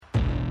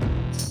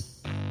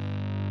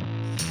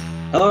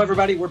Hello,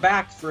 everybody. We're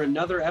back for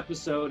another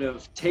episode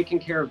of Taking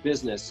Care of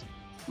Business.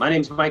 My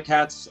name is Mike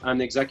Katz. I'm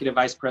the Executive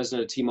Vice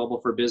President of T-Mobile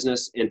for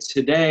Business. And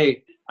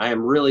today, I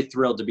am really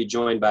thrilled to be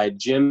joined by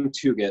Jim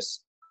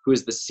Tugas, who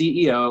is the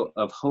CEO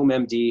of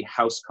HomeMD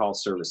House Call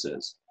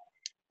Services.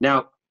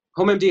 Now,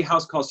 HomeMD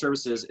House Call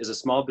Services is a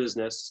small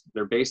business.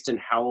 They're based in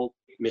Howell,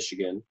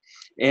 Michigan,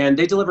 and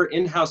they deliver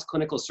in-house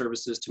clinical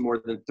services to more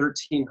than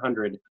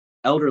 1,300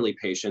 elderly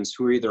patients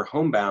who are either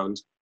homebound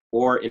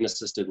or in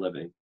assisted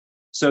living.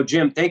 So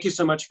Jim, thank you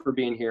so much for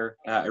being here.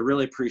 I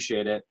really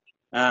appreciate it.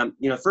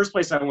 First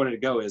place I wanted to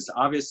go is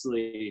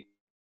obviously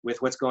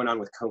with what's going on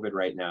with COVID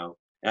right now.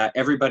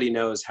 Everybody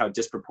knows how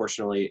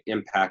disproportionately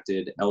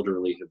impacted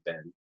elderly have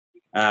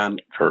been.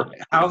 Sure.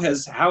 How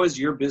has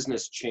your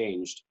business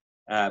changed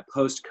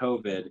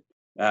post-COVID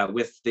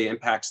with the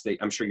impacts that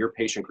I'm sure your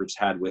patient groups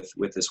had with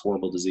this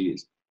horrible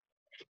disease?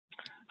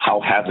 How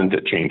hasn't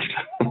it changed?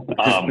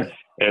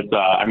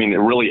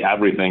 Really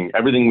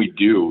everything we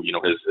do,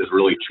 has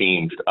really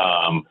changed.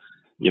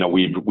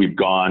 We've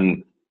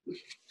gone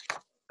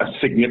a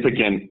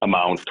significant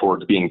amount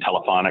towards being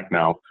telephonic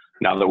now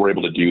that we're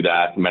able to do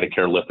that.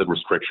 Medicare lifted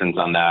restrictions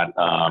on that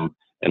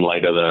in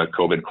light of the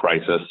COVID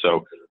crisis.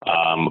 So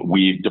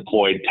we've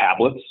deployed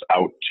tablets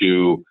out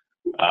to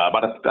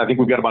I think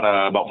we've got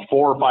about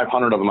 400 or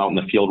 500 of them out in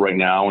the field right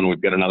now, and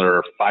we've got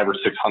another 500 or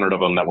 600 of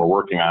them that we're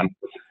working on.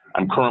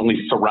 I'm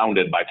currently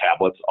surrounded by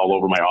tablets all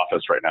over my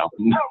office right now.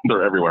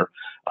 They're everywhere.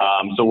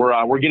 So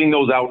we're getting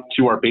those out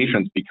to our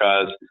patients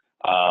because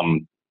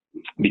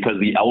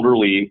the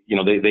elderly,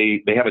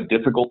 they have a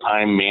difficult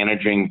time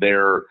managing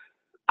their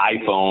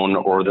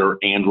iPhone or their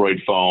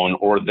Android phone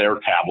or their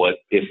tablet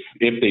if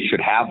they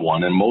should have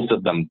one, and most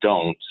of them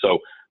don't. So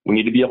we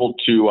need to be able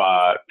to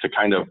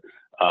kind of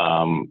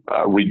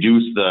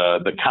reduce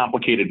the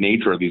complicated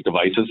nature of these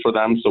devices for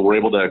them. So we're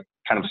able to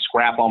kind of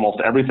scrap almost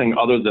everything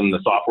other than the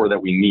software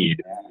that we need.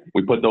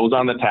 We put those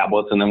on the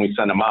tablets and then we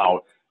send them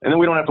out. And then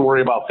we don't have to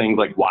worry about things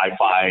like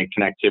Wi-Fi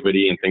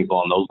connectivity and things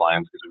along those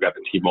lines because we've got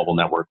the T-Mobile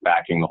network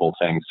backing the whole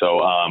thing. So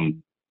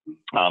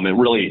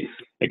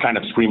it kind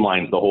of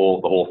streamlines the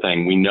whole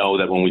thing. We know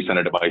that when we send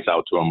a device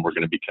out to them, we're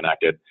going to be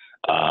connected.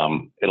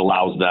 It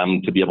allows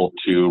them to be able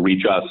to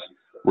reach us.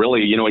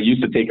 Really, it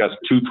used to take us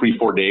 2, 3,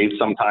 4 days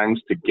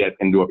sometimes to get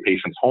into a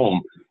patient's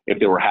home if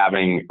they were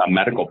having a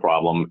medical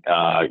problem,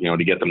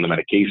 to get them the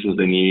medications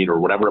they need or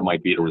whatever it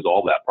might be to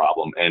resolve that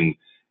problem. And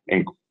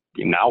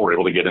now we're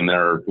able to get in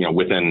there,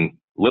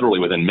 literally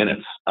within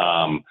minutes.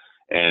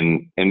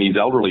 And these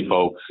elderly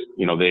folks,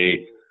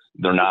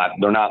 they're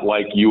not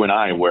like you and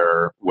I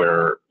where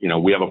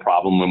we have a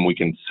problem and we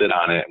can sit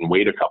on it and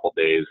wait a couple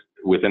days.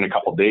 Within a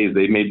couple days,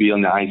 they may be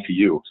in the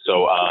ICU.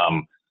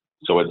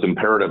 So it's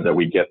imperative that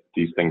we get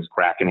these things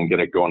cracking and get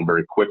it going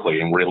very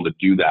quickly. And we're able to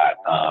do that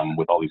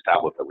with all these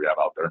tablets that we have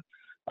out there.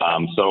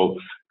 So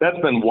that's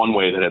been one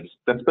way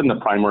that's been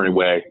the primary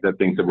way that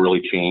things have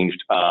really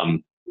changed.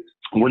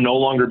 We're no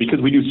longer,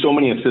 because we do so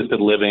many assisted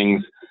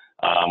livings,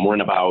 we're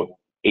in about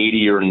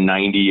 80 or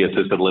 90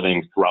 assisted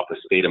livings throughout the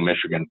state of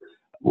Michigan.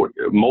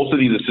 Most of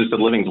these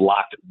assisted livings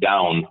locked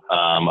down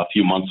a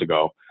few months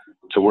ago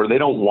to where they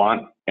don't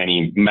want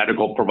any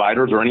medical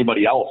providers or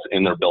anybody else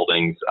in their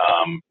buildings.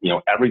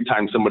 Every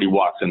time somebody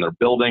walks in their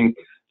building,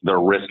 they're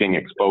risking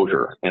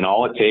exposure. And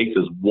all it takes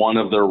is one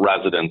of their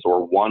residents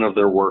or one of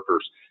their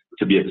workers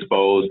to be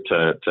exposed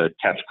to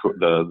catch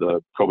the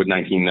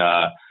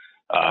COVID-19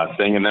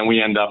 thing. And then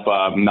we end up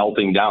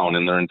melting down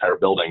in their entire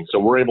building. So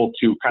we're able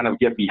to kind of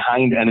get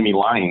behind enemy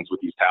lines with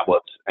these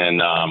tablets.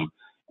 And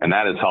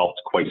that has helped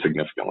quite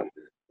significantly.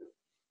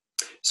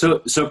 So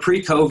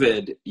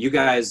pre-COVID, you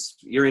guys,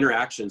 your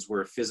interactions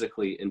were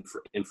physically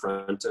in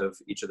front of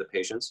each of the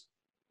patients?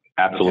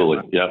 Absolutely.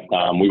 Okay. Yep.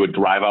 We would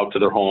drive out to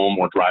their home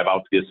or drive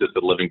out to the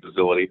assisted living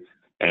facility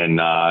and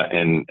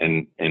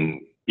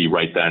be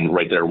right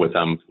there with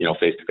them,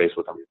 face to face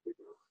with them.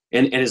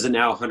 And is it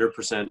now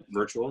 100%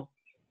 virtual?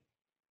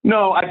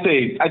 No, I'd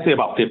say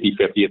about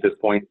 50-50 at this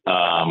point.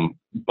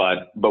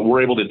 But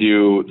we're able to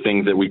do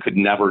things that we could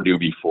never do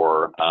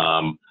before.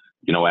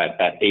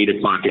 At 8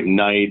 o'clock at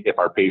night, if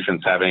our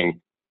patient's having,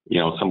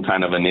 some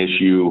kind of an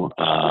issue,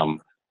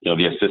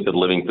 the assisted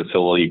living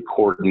facility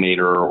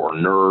coordinator or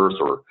nurse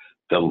or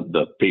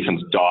the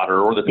patient's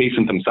daughter or the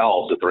patient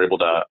themselves, if they're able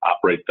to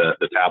operate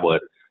the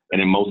tablet.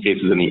 And in most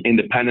cases in the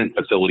independent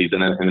facilities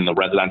and in the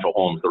residential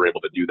homes, they're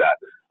able to do that.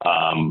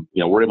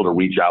 We're able to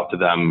reach out to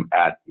them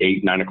at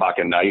 8, 9 o'clock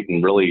at night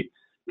and really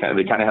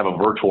they kind of have a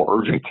virtual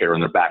urgent care in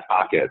their back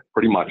pocket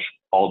pretty much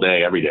all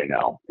day, every day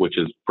now, which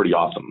is pretty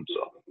awesome.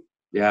 So.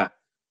 Yeah.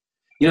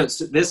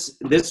 So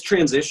this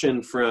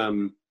transition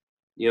from,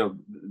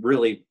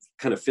 really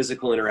kind of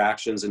physical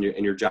interactions and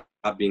your job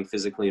being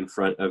physically in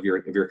front of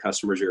your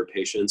customers, your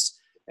patients,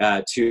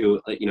 to,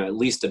 at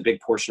least a big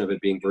portion of it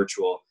being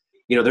virtual.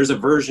 There's a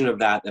version of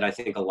that I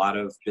think a lot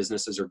of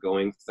businesses are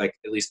going, like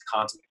at least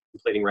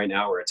contemplating right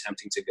now or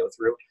attempting to go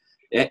through.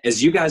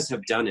 As you guys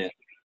have done it,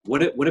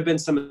 what have been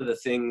some of the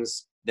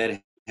things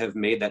that have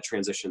made that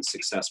transition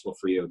successful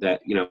for you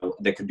that,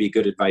 that could be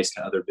good advice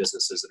to other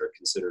businesses that are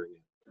considering it?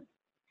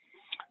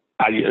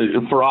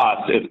 For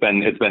us,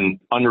 it's been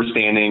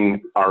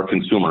understanding our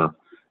consumer,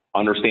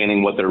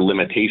 understanding what their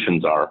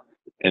limitations are,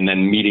 and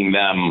then meeting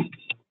them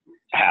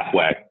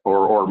halfway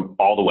or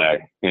all the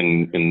way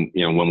in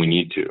when we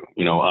need to,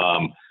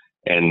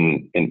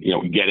 and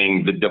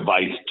getting the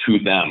device to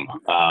them,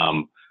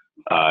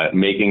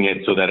 making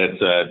it so that it's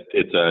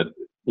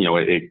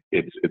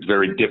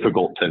very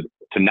difficult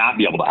to not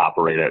be able to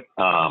operate it.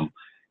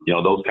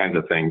 Those kinds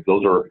of things.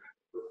 Those were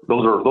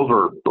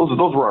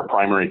our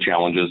primary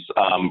challenges.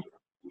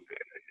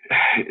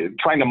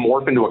 Trying to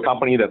morph into a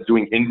company that's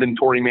doing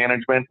inventory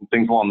management and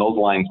things along those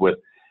lines with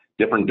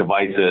different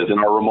devices, and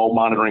our remote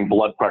monitoring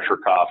blood pressure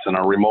cuffs and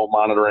our remote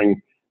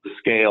monitoring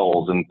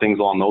scales and things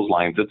along those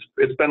lines.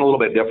 It's been a little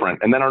bit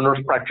different. And then our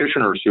nurse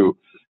practitioners who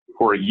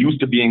are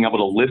used to being able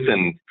to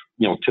listen,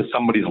 to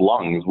somebody's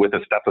lungs with a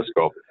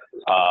stethoscope,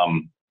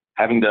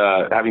 having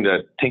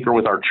to tinker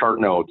with our chart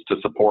notes to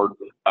support,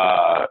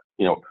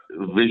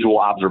 visual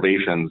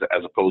observations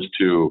as opposed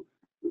to,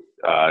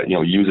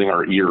 using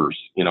our ears,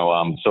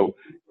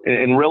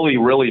 and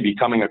really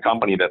becoming a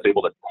company that's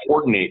able to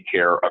coordinate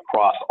care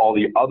across all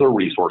the other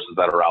resources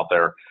that are out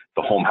there,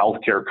 the home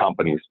health care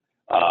companies,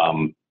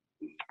 the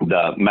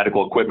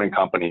medical equipment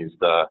companies,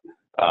 the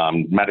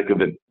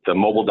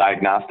mobile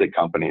diagnostic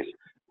companies.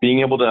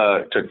 Being able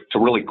to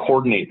really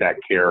coordinate that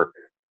care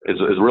is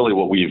really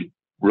what we've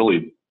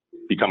really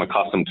become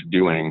accustomed to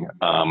doing,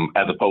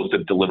 as opposed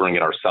to delivering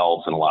it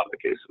ourselves in a lot of the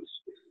cases.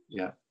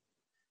 Yeah.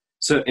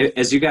 So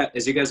as you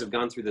guys have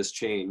gone through this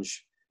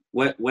change,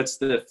 what's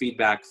the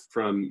feedback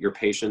from your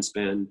patients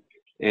been,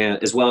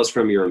 and as well as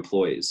from your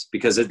employees?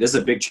 Because it is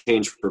a big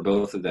change for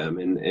both of them,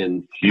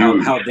 and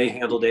how they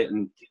handled it,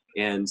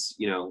 and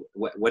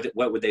what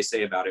would they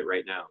say about it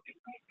right now?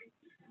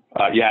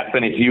 Yeah, it's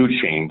been a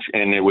huge change,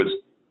 and it was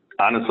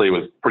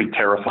pretty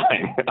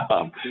terrifying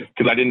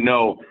because I didn't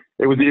know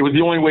it was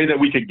the only way that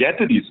we could get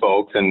to these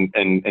folks and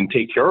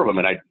take care of them,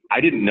 and I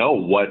didn't know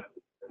what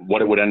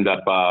it would end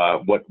up,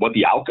 what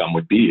the outcome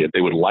would be, if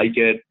they would like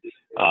it,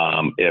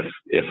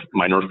 if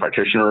my nurse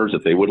practitioners,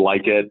 if they would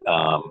like it.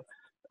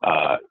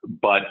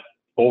 But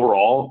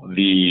overall,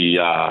 the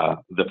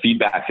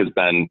feedback has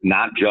been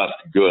not just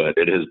good,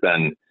 it has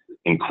been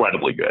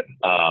incredibly good.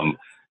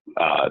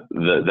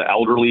 The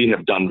elderly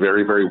have done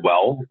very, very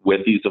well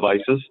with these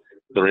devices.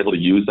 They're able to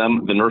use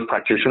them. The nurse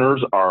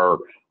practitioners are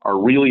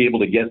really able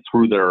to get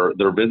through their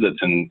visits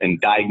and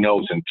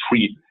diagnose and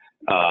treat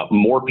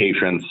more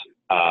patients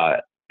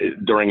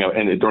during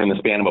the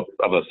span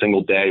of a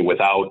single day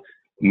without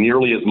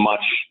nearly as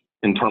much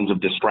in terms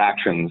of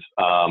distractions,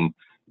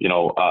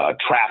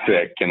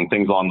 traffic and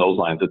things along those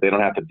lines that they don't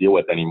have to deal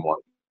with anymore.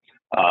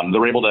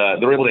 They're able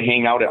to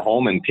hang out at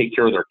home and take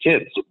care of their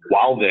kids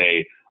while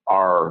they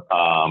are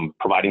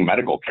providing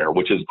medical care,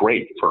 which is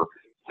great for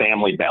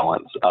family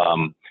balance.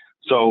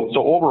 So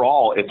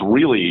overall, it's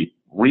really,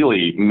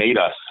 really made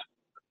us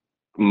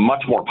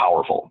much more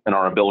powerful in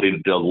our ability to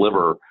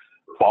deliver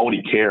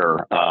quality care,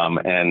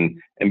 and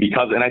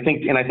I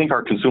think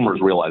our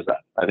consumers realize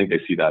that. I think they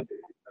see that.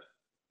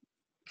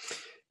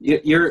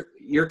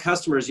 Your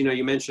customers,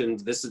 you mentioned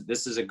this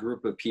is a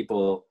group of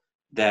people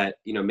that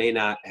may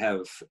not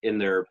have in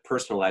their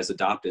personal lives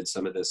adopted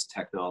some of this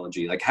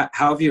technology. Like how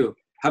have you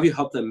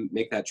helped them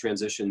make that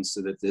transition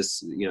so that this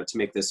to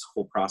make this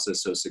whole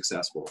process so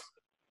successful?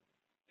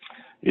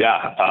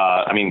 Yeah,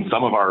 I'll tell you,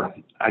 some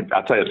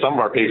of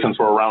our patients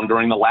were around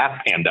during the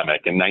last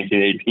pandemic in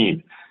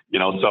 1918.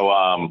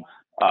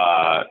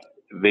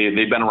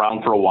 They've been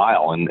around for a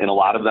while, and a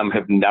lot of them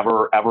have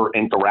never ever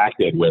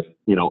interacted with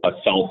a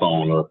cell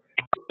phone or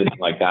anything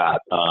like that.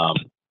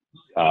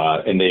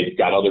 And they've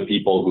got other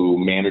people who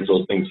manage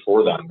those things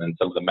for them, and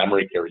some of the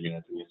memory care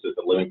units and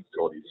assisted living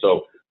facilities.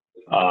 So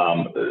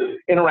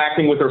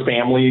interacting with their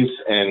families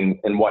and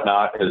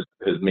whatnot has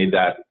made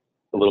that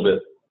a little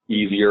bit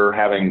easier.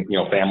 Having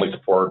family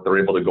support, they're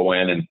able to go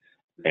in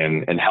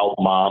and help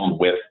mom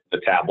with the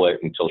tablet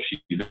until she's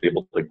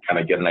able to kind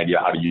of get an idea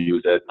how to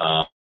use it.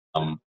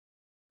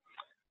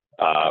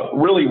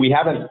 Really, we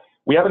haven't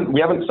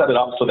set it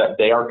up so that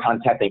they are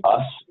contacting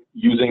us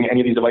using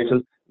any of these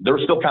devices. They're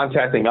still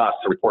contacting us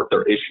to report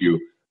their issue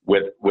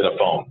with a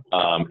phone,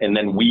 and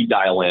then we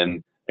dial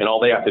in, and all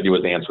they have to do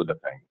is answer the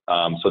thing.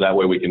 So that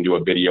way we can do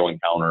a video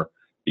encounter,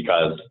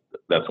 because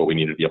that's what we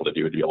need to be able to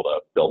do to be able to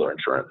bill their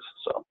insurance.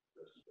 So.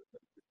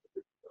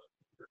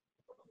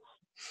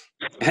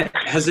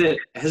 Has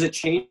it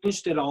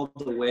changed at all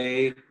the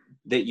way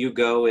that you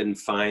go and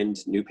find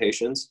new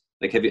patients?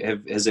 Like,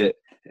 has it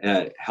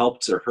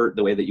helped or hurt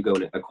the way that you go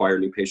and acquire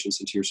new patients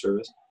into your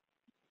service?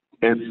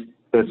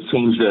 It's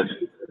changed it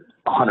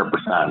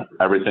 100%.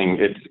 Everything.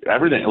 Like I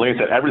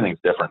said, everything's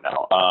different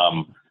now.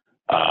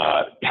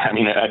 A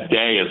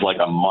day is like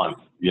a month,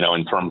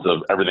 in terms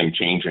of everything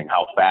changing.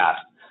 How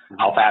fast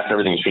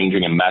everything's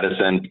changing in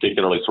medicine,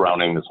 particularly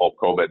surrounding this whole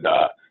COVID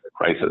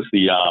crisis.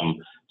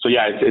 So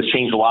yeah, it's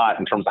changed a lot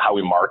in terms of how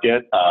we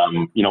market.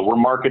 We're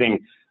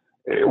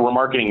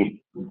marketing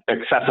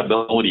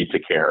accessibility to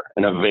care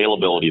and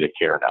availability to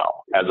care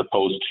now, as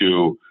opposed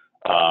to,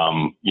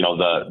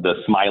 the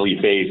smiley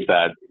face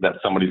that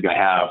somebody's going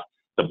to have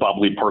the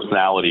bubbly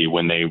personality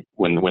when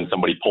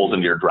somebody pulls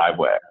into your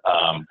driveway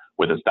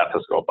with a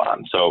stethoscope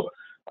on. So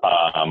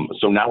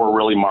now we're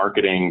really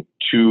marketing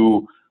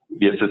to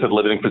the assisted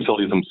living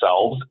facilities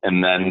themselves,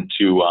 and then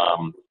to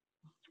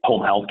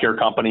home health care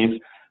companies,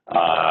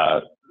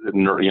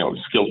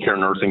 skilled care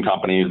nursing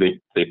companies.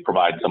 They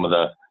provide some of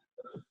the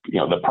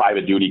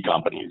private duty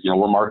companies.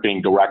 We're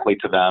marketing directly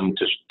to them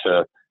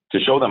to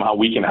show them how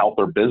we can help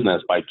their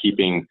business by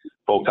keeping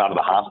folks out of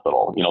the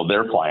hospital,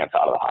 their clients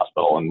out of the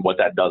hospital, and what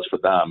that does for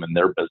them and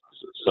their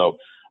businesses. So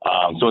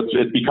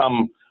it's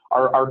become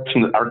our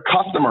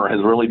customer has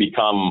really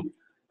become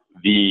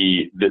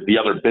the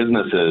other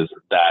businesses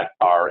that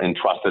are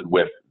entrusted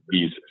with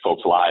these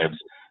folks' lives,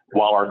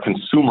 while our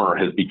consumer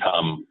has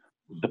become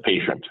the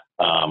patient.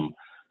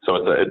 So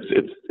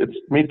it's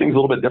made things a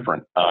little bit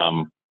different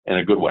in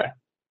a good way.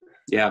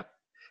 Yeah.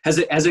 Has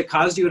it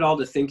caused you at all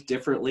to think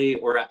differently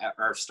or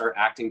start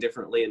acting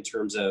differently in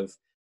terms of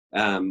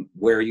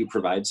where you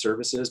provide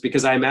services?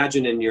 Because I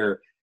imagine in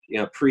your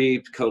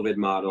pre-COVID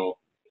model,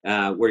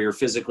 where you're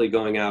physically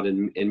going out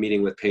and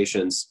meeting with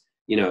patients,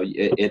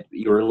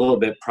 you're a little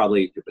bit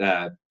probably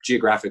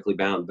geographically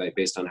bound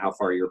based on how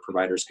far your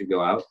providers could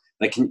go out.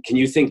 Like, can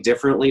you think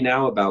differently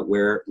now about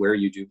where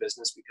you do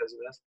business because of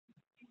this?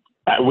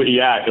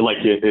 Yeah,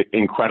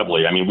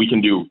 incredibly. I mean,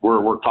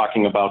 we're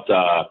talking about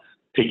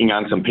taking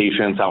on some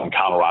patients out in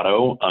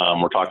Colorado.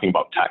 We're talking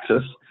about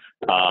Texas.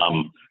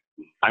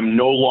 We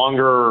no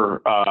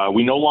longer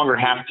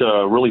have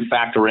to really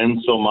factor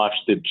in so much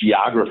the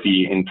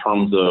geography in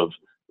terms of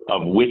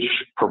which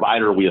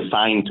provider we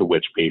assign to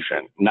which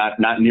patient.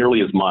 Not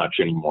nearly as much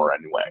anymore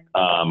anyway.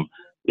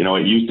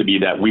 It used to be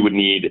that we would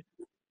need,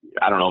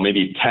 I don't know,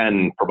 maybe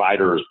 10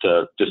 providers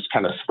to just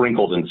kind of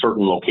sprinkled in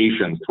certain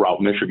locations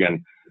throughout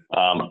Michigan.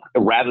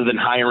 Rather than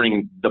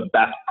hiring the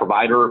best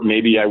provider,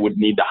 maybe I would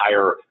need to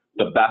hire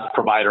the best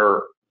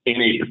provider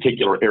in a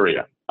particular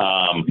area.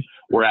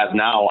 Whereas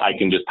now I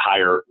can just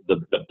hire the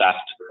best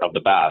of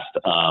the best,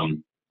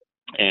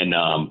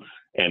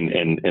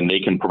 and they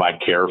can provide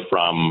care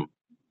from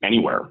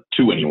anywhere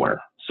to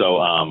anywhere.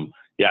 So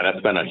yeah,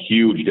 that's been a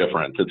huge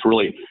difference. It's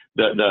really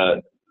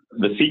the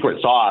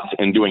secret sauce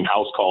in doing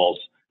house calls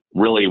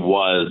really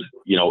was,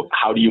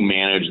 how do you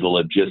manage the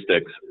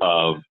logistics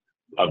of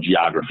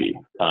geography?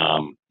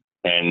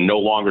 And no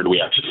longer do we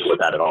have to deal with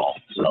that at all.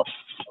 So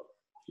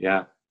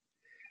yeah.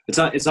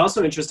 It's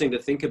also interesting to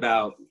think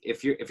about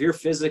if you're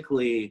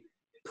physically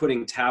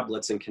putting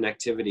tablets and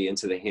connectivity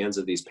into the hands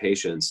of these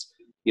patients,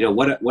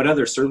 what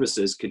other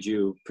services could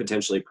you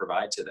potentially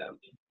provide to them?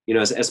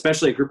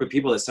 Especially a group of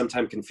people that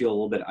sometimes can feel a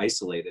little bit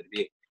isolated.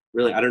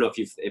 Really, I don't know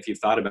if you've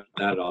thought about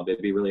that at all, but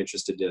I'd be really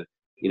interested to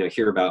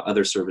hear about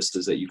other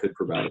services that you could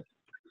provide.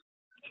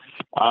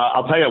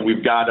 I'll tell you, we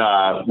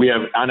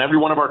have on every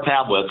one of our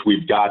tablets,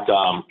 we've got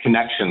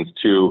connections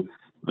to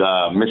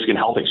the Michigan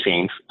Health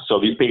Exchange. So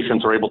these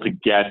patients are able to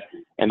get,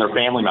 and their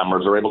family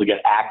members are able to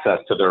get access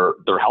to their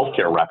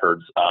healthcare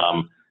records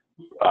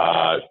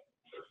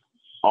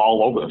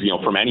all over,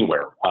 from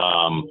anywhere.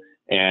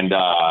 And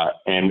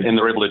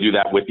they're able to do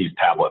that with these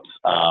tablets.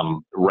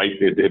 Right,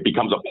 it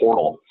becomes a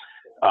portal.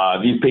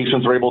 These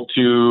patients are able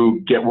to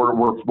get.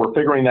 We're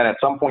figuring that at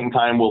some point in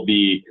time we'll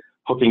be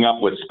hooking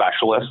up with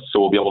specialists. So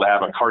we'll be able to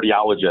have a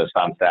cardiologist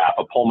on staff,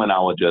 a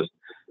pulmonologist,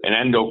 an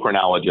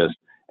endocrinologist,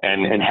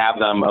 and have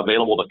them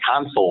available to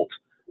consult.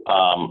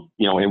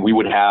 And we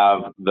would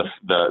have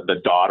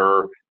the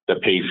daughter, the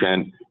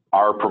patient,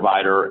 our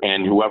provider,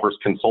 and whoever's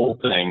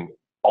consulting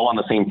all on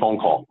the same phone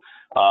call.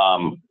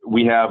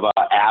 We have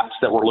apps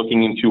that we're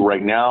looking into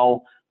right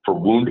now for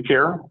wound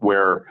care,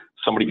 where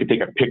somebody could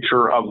take a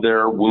picture of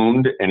their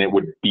wound and it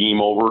would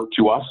beam over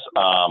to us.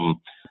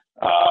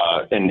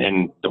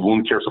 And the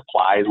wound care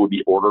supplies would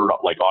be ordered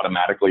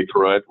automatically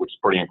through it, which is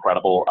pretty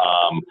incredible.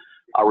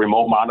 Our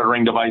remote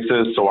monitoring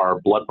devices, so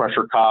our blood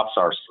pressure cuffs,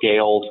 our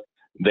scales,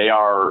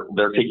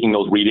 they're taking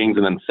those readings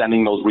and then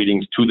sending those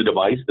readings to the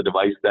device. The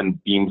device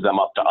then beams them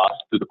up to us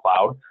through the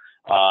cloud.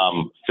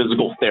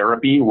 Physical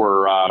therapy,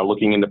 we're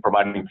looking into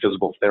providing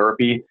physical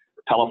therapy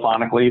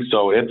telephonically.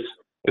 So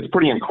it's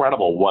pretty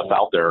incredible what's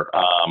out there.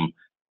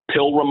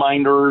 Pill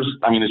reminders.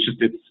 I mean,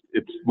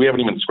 we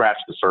haven't even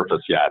scratched the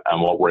surface yet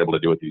on what we're able to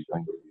do with these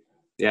things.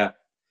 Yeah.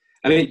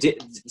 I mean, do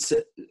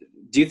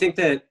you think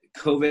that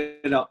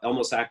COVID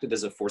almost acted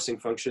as a forcing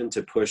function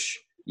to push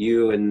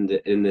you in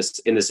this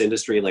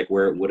industry, like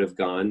where it would have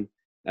gone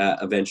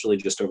eventually,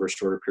 just over a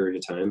shorter period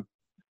of time?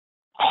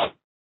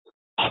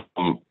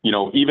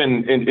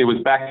 It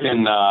was back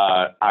in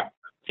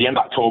the end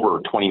of October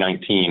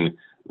 2019.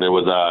 There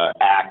was a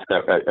act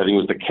that I think it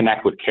was the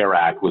Connect with Care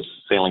Act was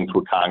sailing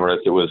through Congress.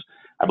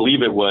 I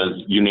believe it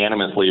was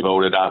unanimously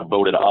voted up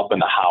in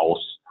the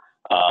House,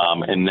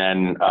 and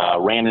then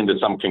ran into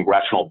some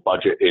congressional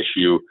budget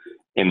issue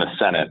in the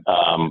Senate.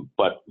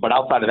 But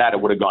outside of that,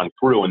 it would have gone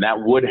through, and that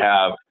would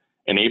have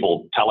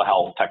enabled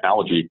telehealth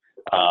technology.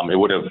 It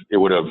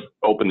would have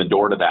opened the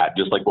door to that,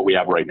 just like what we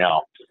have right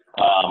now.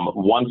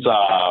 Once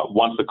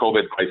the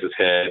COVID crisis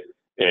hit,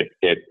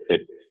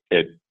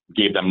 it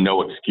gave them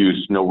no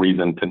excuse, no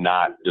reason to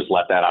not just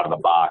let that out of the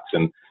box.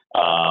 And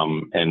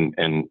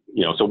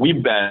So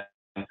we've been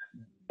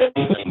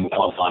in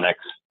telephonics.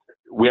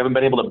 We haven't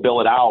been able to bill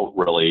it out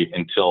really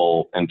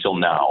until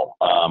now.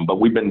 But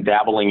we've been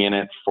dabbling in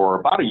it for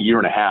about a year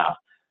and a half,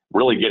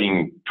 really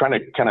trying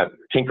to kind of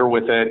tinker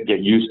with it, get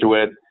used to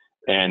it.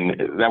 And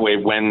that way,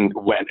 when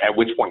at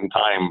which point in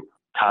time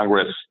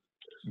Congress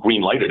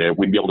green lighted it,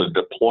 we'd be able to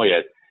deploy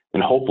it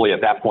and hopefully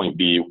at that point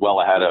be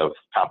well ahead of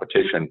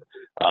competition.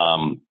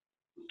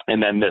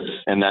 And then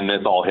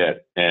this all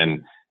hit.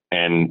 And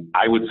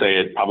I would say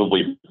it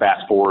probably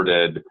fast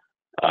forwarded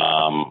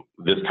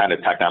this kind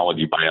of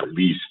technology by at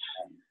least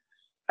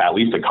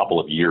a couple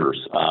of years.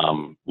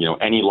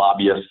 Any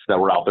lobbyists that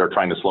were out there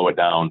trying to slow it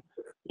down,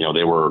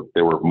 they were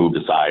moved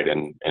aside,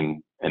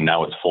 and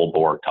now it's full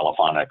bore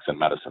telephonics and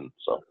medicine.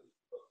 So,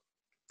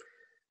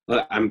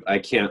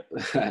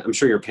 I'm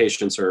sure your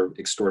patients are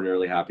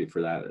extraordinarily happy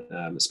for that,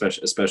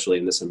 especially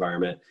in this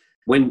environment.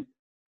 When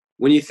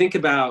you think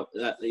about,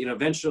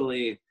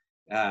 eventually,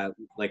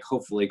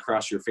 hopefully,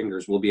 cross your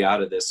fingers, we'll be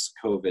out of this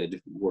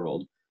COVID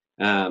world,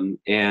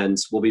 and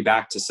we'll be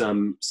back to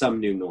some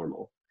new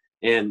normal.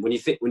 And when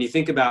you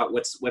think about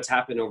what's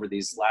happened over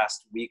these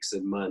last weeks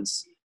and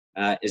months,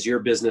 as your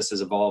business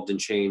has evolved and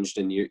changed,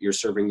 and you're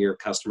serving your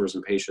customers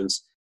and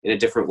patients in a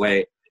different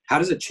way, how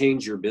does it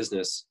change your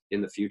business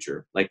in the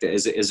future? Do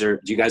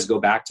you guys go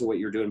back to what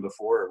you're doing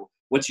before, or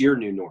what's your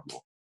new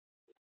normal?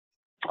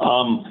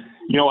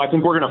 I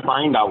think we're going to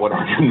find out what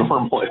our new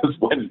normal is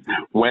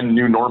when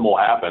new normal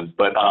happens.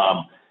 But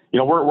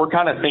we're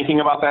kind of thinking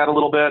about that a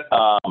little bit.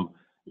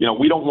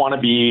 We don't want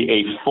to be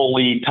a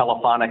fully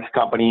telephonics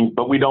company,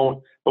 but we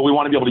want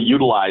to be able to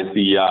utilize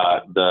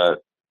the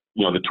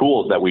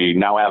tools that we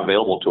now have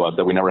available to us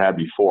that we never had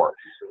before.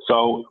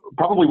 So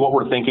probably what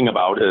we're thinking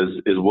about is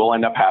we'll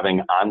end up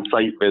having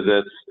on-site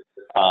visits,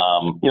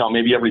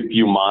 maybe every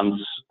few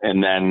months,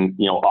 and then,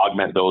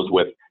 augment those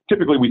with,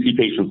 typically we see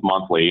patients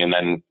monthly, and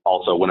then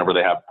also whenever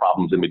they have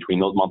problems in between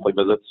those monthly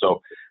visits.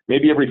 So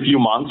maybe every few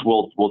months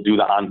we'll do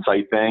the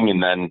on-site thing,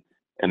 and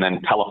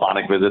then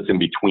telephonic visits in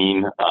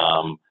between,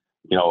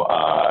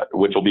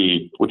 which will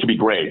be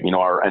great.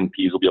 Our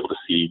NPs will be able to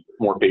see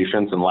more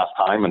patients in less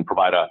time and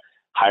provide a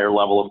higher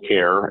level of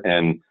care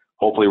and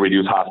hopefully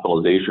reduce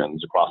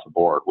hospitalizations across the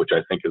board, which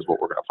I think is what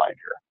we're going to find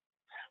here.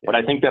 But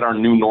I think that our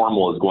new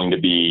normal is going to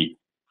be,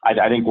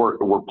 I think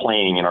we're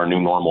playing in our new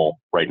normal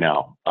right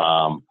now.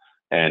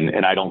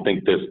 And I don't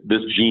think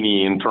this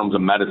genie in terms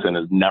of medicine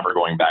is never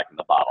going back in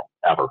the bottle,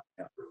 ever.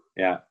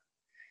 Yeah.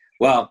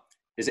 Well,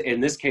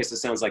 in this case, it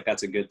sounds like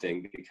that's a good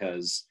thing,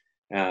 because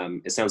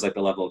it sounds like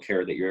the level of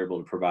care that you're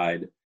able to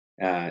provide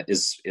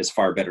is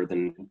far better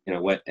than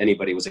what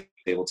anybody was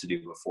able to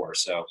do before.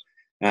 So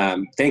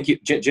thank you,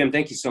 Jim.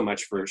 Thank you so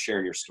much for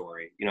sharing your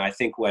story. I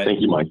think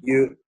thank you, Mike.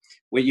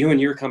 What you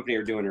and your company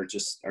are doing are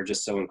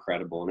just so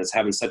incredible, and it's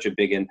having such a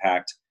big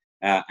impact.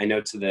 I know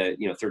to the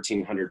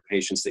 1,300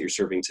 patients that you're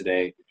serving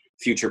today,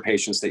 future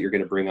patients that you're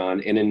going to bring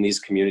on, and in these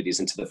communities,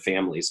 and to the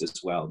families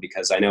as well.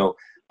 Because I know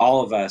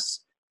all of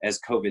us, as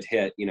COVID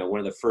hit, one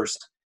of the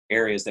first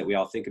areas that we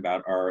all think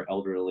about are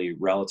elderly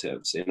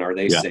relatives, and are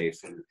they safe,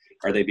 and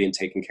are they being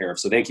taken care of?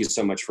 So thank you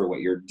so much for what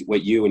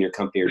you and your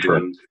company are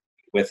doing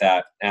with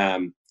that.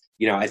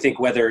 I think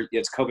whether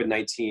it's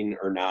COVID-19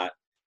 or not,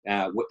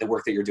 what the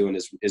work that you're doing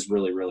is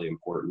really, really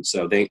important.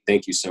 So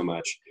thank you so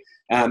much.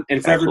 And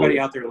for everybody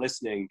out there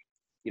listening,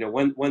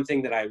 one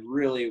thing that I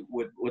really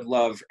would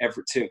love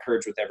to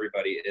encourage with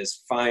everybody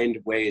is find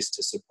ways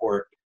to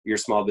support your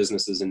small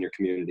businesses in your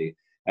community.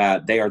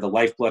 They are the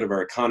lifeblood of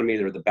our economy.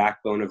 They're the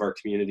backbone of our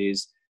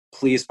communities.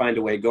 Please find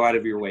a way, go out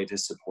of your way to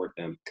support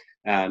them.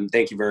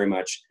 Thank you very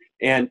much.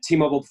 And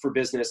T-Mobile for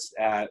Business,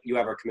 you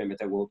have our commitment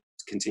that we'll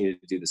continue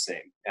to do the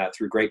same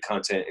through great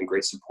content and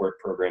great support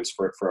programs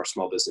for our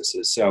small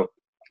businesses. So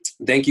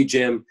thank you,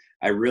 Jim.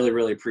 I really,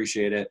 really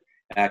appreciate it.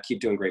 Keep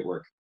doing great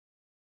work.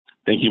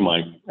 Thank you,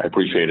 Mike. I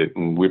appreciate it.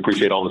 And we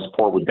appreciate all the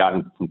support we've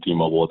gotten from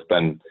T-Mobile. It's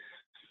been,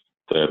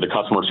 the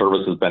customer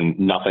service has been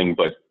nothing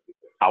but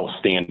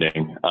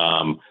outstanding.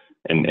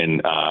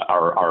 And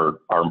our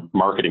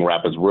marketing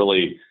rep has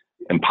really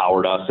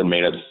empowered us and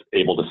made us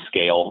able to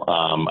scale.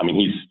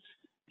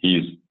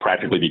 He's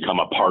practically become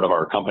a part of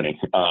our company.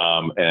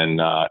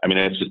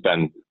 It's just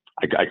been,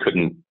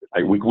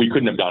 we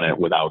couldn't have done it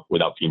without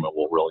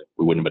T-Mobile, really.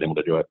 We wouldn't have been able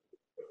to do it.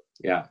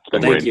 Yeah.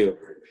 Thank you.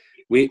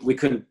 We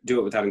couldn't do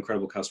it without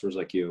incredible customers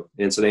like you.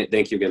 And so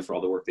thank you again for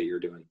all the work that you're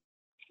doing.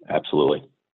 Absolutely.